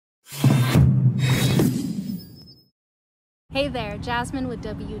Hey there, Jasmine with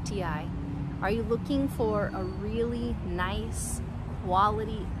WTI. Are you looking for a really nice,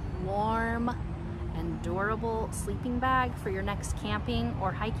 quality, warm, and durable sleeping bag for your next camping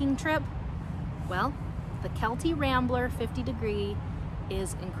or hiking trip? Well, the Kelty Rambler 50 degree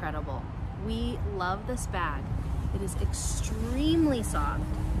is incredible. We love this bag. It is extremely soft,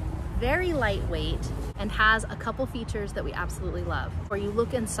 very lightweight, and has a couple features that we absolutely love. Where you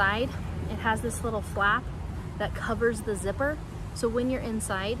look inside, it has this little flap that covers the zipper, so when you're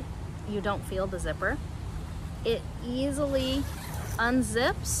inside you don't feel the zipper. It easily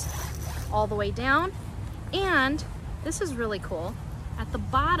unzips all the way down, and this is really cool, at the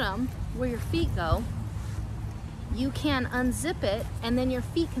bottom where your feet go you can unzip it and then your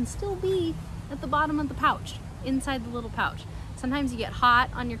feet can still be at the bottom of the pouch, inside the little pouch. Sometimes you get hot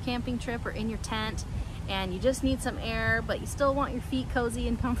on your camping trip or in your tent and you just need some air but you still want your feet cozy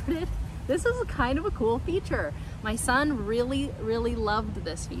and comforted. This is kind of a cool feature. My son really loved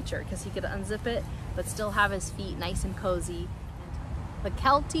this feature because he could unzip it but still have his feet nice and cozy. The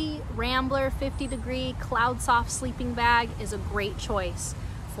Kelty Rambler 50 degree Cloudloft sleeping bag is a great choice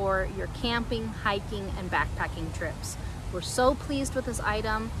for your camping, hiking, and backpacking trips. We're so pleased with this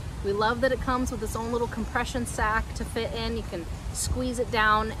item. We love that it comes with its own little compression sack to fit in. You can squeeze it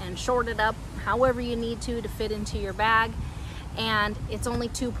down and short it up however you need to fit into your bag. And it's only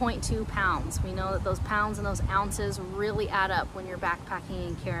 2.2 pounds. We know that those pounds and those ounces really add up when you're backpacking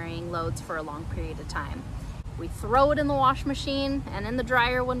and carrying loads for a long period of time. We throw it in the wash machine and in the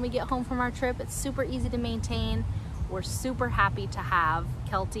dryer when we get home from our trip. It's super easy to maintain. We're super happy to have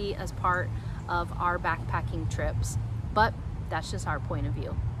Kelty as part of our backpacking trips, but that's just our point of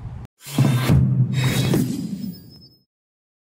view.